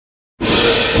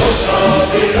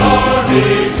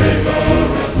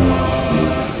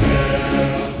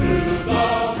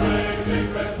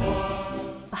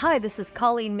Hi, this is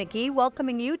Colleen McGee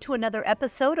welcoming you to another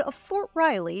episode of Fort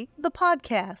Riley, the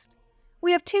podcast.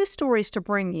 We have two stories to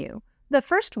bring you. The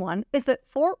first one is that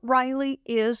Fort Riley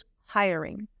is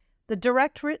hiring. The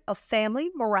Directorate of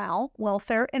Family Morale,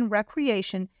 Welfare, and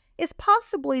Recreation is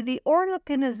possibly the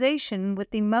organization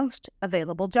with the most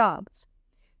available jobs.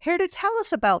 Here to tell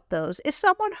us about those is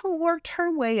someone who worked her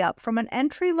way up from an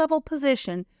entry-level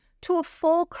position to a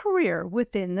full career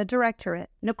within the Directorate.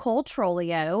 Nicole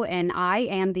Trolio, and I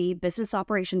am the Business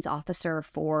Operations Officer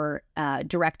for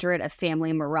Directorate of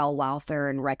Family Morale, Welfare,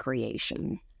 and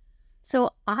Recreation.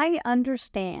 So I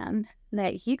understand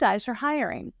that you guys are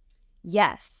hiring.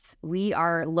 Yes, we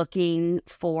are looking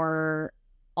for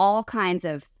all kinds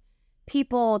of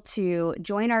people to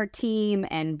join our team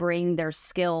and bring their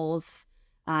skills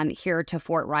here to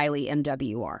Fort Riley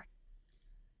MWR.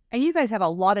 And you guys have a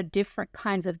lot of different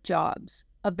kinds of jobs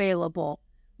available,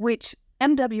 which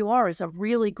MWR is a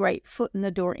really great foot in the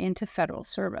door into federal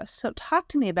service. So talk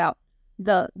to me about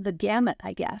the gamut,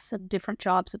 I guess, of different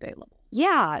jobs available.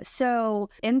 Yeah, so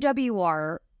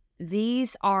MWR,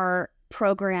 these are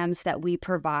programs that we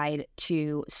provide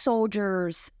to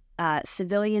soldiers,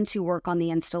 civilians who work on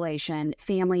the installation,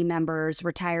 family members,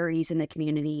 retirees in the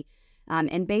community.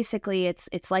 And basically,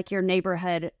 it's like your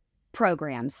neighborhood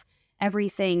programs.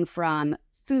 Everything from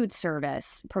food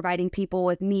service, providing people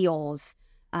with meals,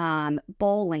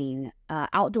 bowling,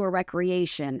 outdoor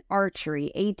recreation,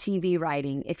 archery, ATV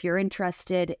riding. If you're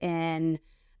interested in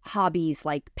hobbies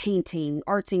like painting,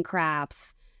 arts and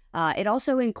crafts, it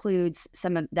also includes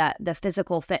some of the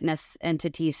physical fitness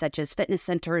entities such as fitness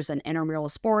centers and intramural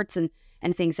sports and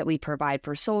things that we provide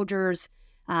for soldiers.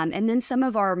 And then some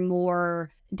of our more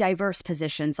diverse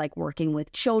positions like working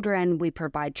with children. We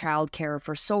provide childcare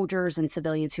for soldiers and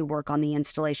civilians who work on the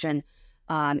installation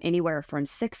anywhere from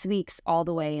 6 weeks all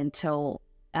the way until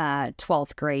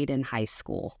 12th grade in high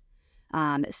school.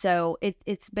 So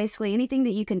it's basically anything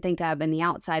that you can think of in the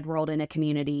outside world in a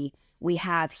community we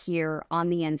have here on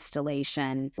the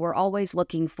installation. We're always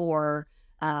looking for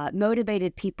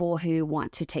motivated people who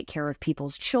want to take care of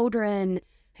people's children,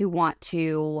 who want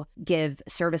to give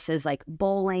services like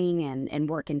bowling and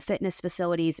work in fitness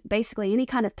facilities. Basically, any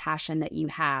kind of passion that you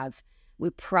have,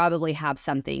 we probably have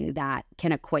something that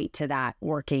can equate to that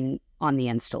working on the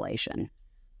installation.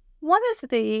 What is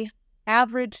the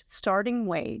average starting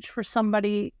wage for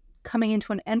somebody coming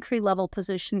into an entry-level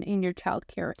position in your child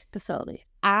care facility?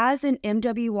 As an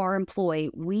MWR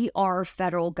employee, we are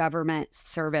federal government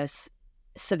service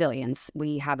civilians.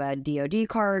 We have a DoD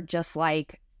card, just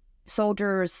like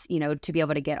soldiers, to be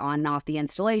able to get on and off the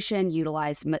installation,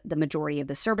 utilize the majority of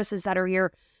the services that are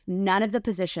here. None of the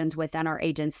positions within our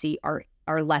agency are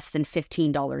less than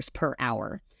 $15 per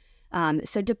hour.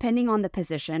 So depending on the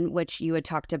position, which you had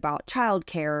talked about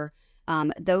childcare,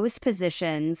 those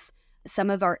positions, some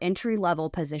of our entry-level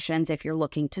positions, if you're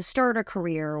looking to start a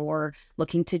career or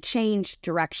looking to change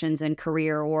directions in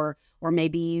career, or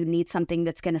maybe you need something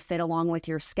that's going to fit along with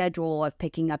your schedule of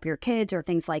picking up your kids or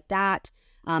things like that,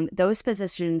 those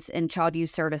positions in child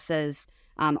youth services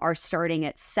are starting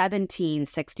at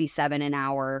 $17.67 an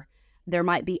hour. There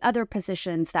might be other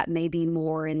positions that may be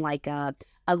more in like a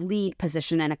lead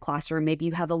position in a classroom. Maybe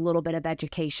you have a little bit of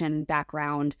education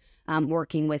background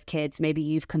working with kids. Maybe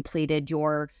you've completed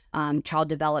your child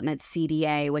development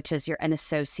CDA, which is an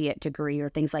associate degree or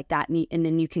things like that. And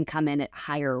then you can come in at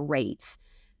higher rates.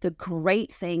 The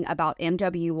great thing about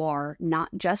MWR, not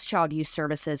just child youth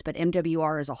services, but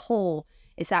MWR as a whole,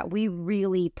 is that we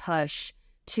really push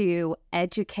to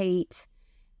educate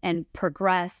and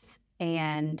progress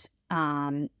and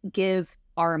give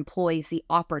our employees the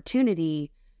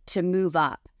opportunity to move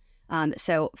up.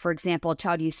 So, for example,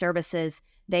 child youth services,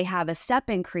 they have a step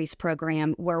increase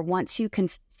program where once you can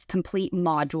complete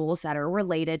modules that are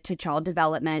related to child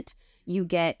development, you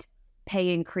get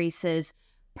pay increases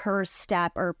per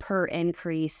step or per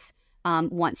increase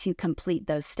once you complete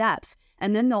those steps.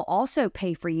 And then they'll also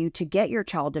pay for you to get your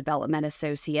child development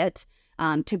associate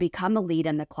to become a lead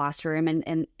in the classroom,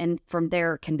 and from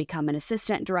there can become an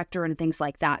assistant director and things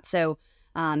like that. So,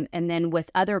 and then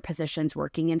with other positions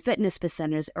working in fitness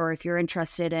facilities, or if you're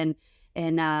interested in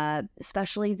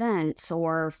special events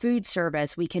or food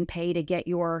service, we can pay to get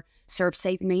your Serve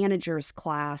Safe Managers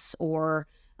class, or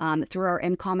through our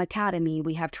MCOM Academy,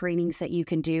 we have trainings that you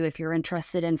can do if you're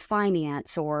interested in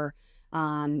finance or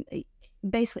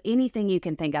basically anything you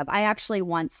can think of. I actually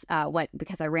once went,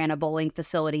 because I ran a bowling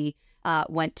facility,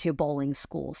 went to bowling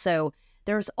school. So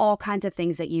there's all kinds of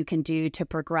things that you can do to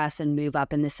progress and move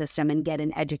up in the system and get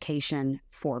an education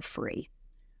for free.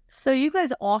 So you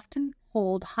guys often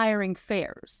hold hiring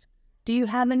fairs. Do you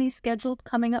have any scheduled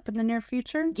coming up in the near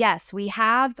future? Yes, we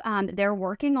have. They're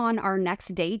working on our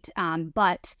next date,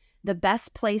 but the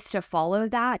best place to follow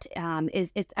that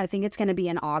I think it's going to be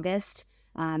in August.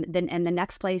 And the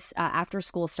next place after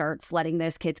school starts, letting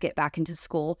those kids get back into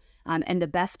school. And the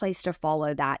best place to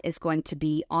follow that is going to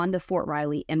be on the Fort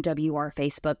Riley MWR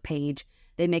Facebook page.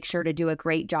 They make sure to do a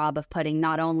great job of putting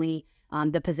not only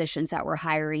the positions that we're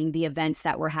hiring, the events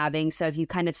that we're having. So if you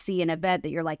kind of see an event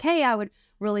that you're like, hey, I would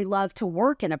really love to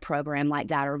work in a program like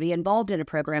that or be involved in a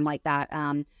program like that.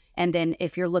 And then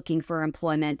if you're looking for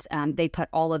employment, they put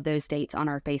all of those dates on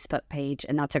our Facebook page.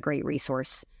 And that's a great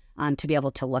resource to be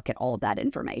able to look at all of that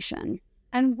information.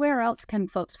 And where else can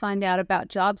folks find out about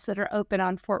jobs that are open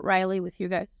on Fort Riley with you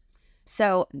guys?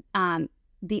 So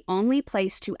the only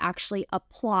place to actually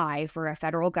apply for a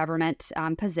federal government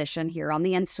position here on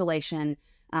the installation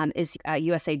is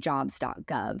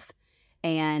usajobs.gov.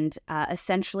 And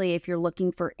essentially, if you're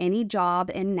looking for any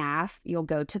job in NAF, you'll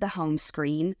go to the home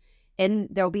screen and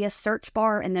there'll be a search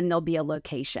bar and then there'll be a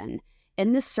location.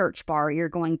 In the search bar, you're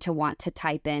going to want to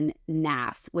type in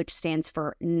NAF, which stands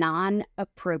for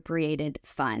Non-Appropriated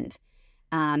Fund.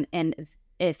 And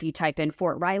if you type in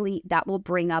Fort Riley, that will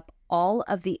bring up all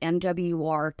of the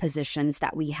MWR positions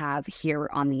that we have here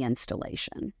on the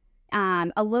installation.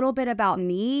 A little bit about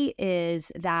me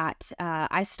is that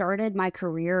I started my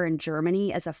career in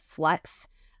Germany as a flex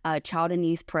child and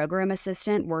youth program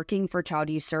assistant working for Child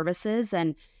Youth Services,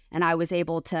 and I was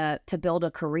able to build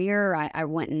a career. I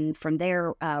went and from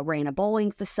there ran a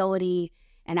bowling facility,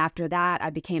 and after that I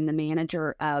became the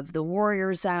manager of the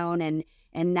Warrior Zone,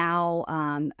 and now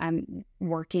I'm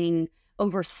working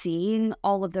overseeing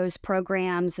all of those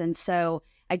programs. And so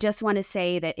I just want to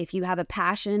say that if you have a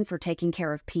passion for taking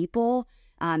care of people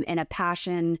and a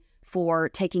passion for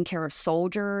taking care of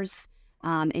soldiers,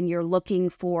 and you're looking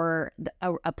for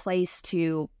a place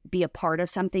to be a part of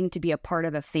something, to be a part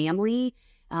of a family,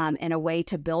 and a way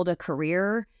to build a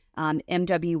career,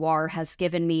 MWR has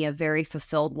given me a very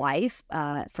fulfilled life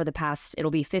for the past, it'll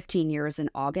be 15 years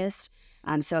in August.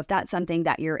 So if that's something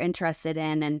that you're interested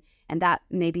in and that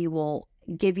maybe will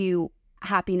give you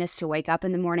happiness to wake up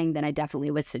in the morning, then I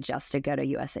definitely would suggest to go to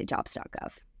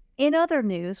usajobs.gov. In other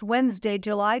news, Wednesday,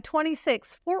 July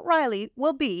 26th, Fort Riley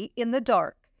will be in the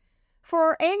dark. For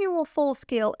our annual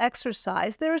full-scale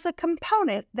exercise, there is a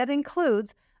component that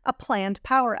includes a planned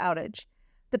power outage.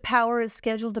 The power is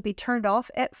scheduled to be turned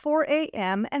off at 4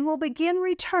 a.m. and will begin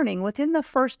returning within the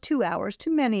first 2 hours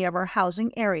to many of our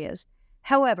housing areas.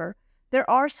 However, there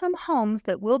are some homes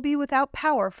that will be without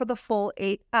power for the full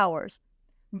 8 hours.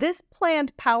 This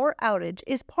planned power outage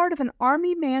is part of an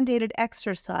Army-mandated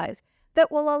exercise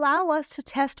that will allow us to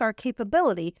test our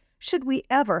capability should we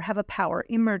ever have a power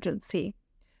emergency.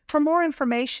 For more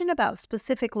information about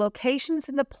specific locations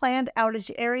in the planned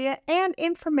outage area and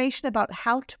information about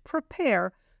how to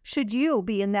prepare should you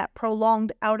be in that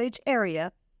prolonged outage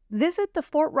area, visit the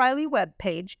Fort Riley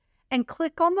webpage and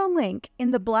click on the link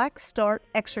in the Black Start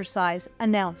exercise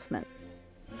announcement.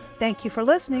 Thank you for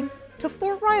listening to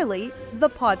Fort Riley, the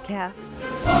podcast.